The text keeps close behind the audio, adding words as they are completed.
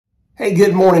Hey,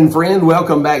 good morning, friend.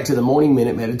 Welcome back to the Morning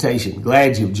Minute Meditation.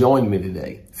 Glad you've joined me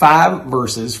today. 5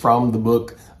 verses from the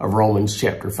book of Romans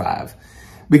chapter 5.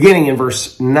 Beginning in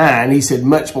verse 9, he said,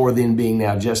 much more than being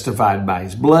now justified by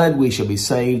his blood, we shall be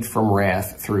saved from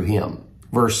wrath through him.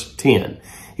 Verse 10,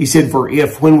 he said, for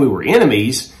if when we were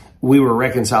enemies, we were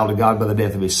reconciled to God by the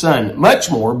death of his son, much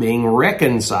more being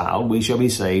reconciled, we shall be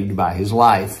saved by his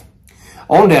life.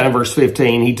 On down in verse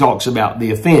 15, he talks about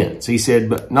the offense. He said,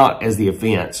 but not as the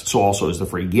offense, so also as the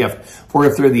free gift. For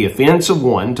if through the offense of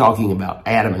one, talking about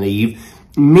Adam and Eve,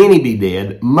 many be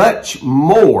dead, much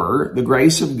more the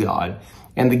grace of God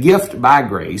and the gift by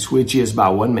grace, which is by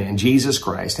one man, Jesus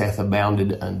Christ, hath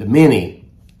abounded unto many.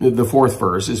 The fourth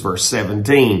verse is verse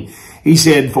 17. He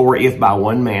said, for if by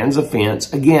one man's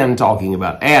offense, again talking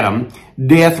about Adam,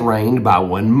 death reigned by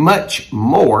one, much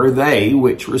more they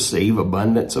which receive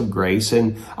abundance of grace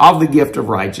and of the gift of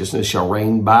righteousness shall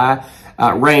reign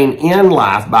in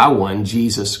life by one,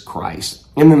 Jesus Christ.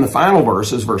 And then the final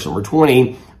verse is verse number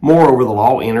 20. Moreover, the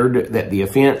law entered that the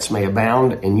offense may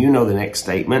abound. And you know the next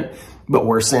statement, but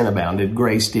where sin abounded,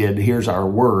 grace did, here's our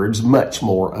words, much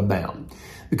more abound.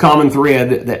 The common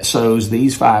thread that sews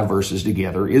these 5 verses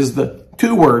together is the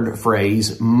 2-word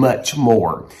phrase, much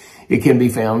more. It can be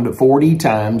found 40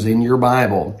 times in your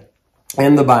Bible,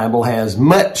 and the Bible has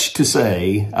much to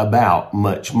say about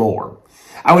much more.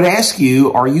 I would ask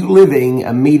you, are you living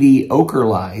a mediocre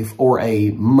life or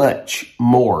a much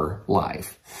more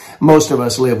life? Most of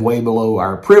us live way below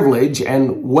our privilege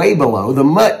and way below the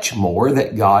much more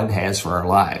that God has for our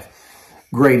life.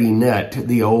 Grady Nutt,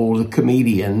 the old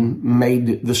comedian,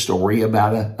 made the story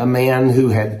about a man who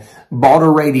had bought a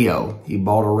radio. He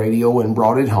bought a radio and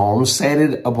brought it home, set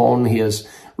it upon his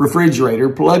refrigerator,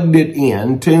 plugged it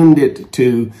in, tuned it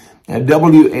to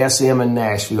WSM in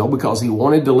Nashville because he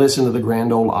wanted to listen to the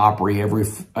Grand Ole Opry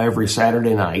every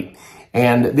Saturday night.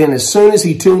 And then as soon as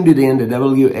he tuned it into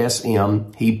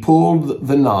WSM, he pulled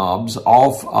the knobs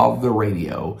off of the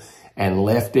radio and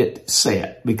left it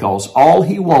set because all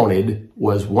he wanted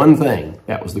was one thing.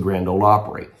 That was the Grand Ole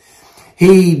Opry.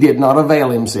 He did not avail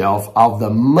himself of the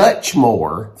much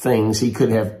more things he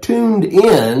could have tuned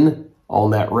in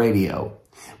on that radio.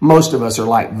 Most of us are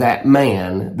like that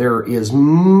man. There is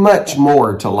much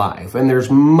more to life, and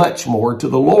there's much more to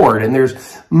the Lord, and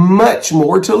there's much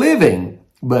more to living.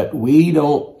 But we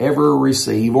don't ever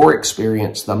receive or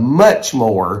experience the much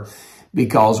more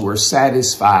because we're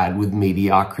satisfied with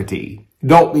mediocrity.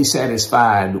 Don't be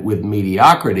satisfied with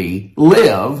mediocrity.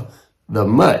 Live the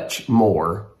much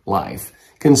more life.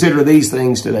 Consider these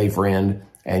things today, friend,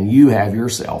 and you have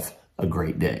yourself a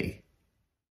great day.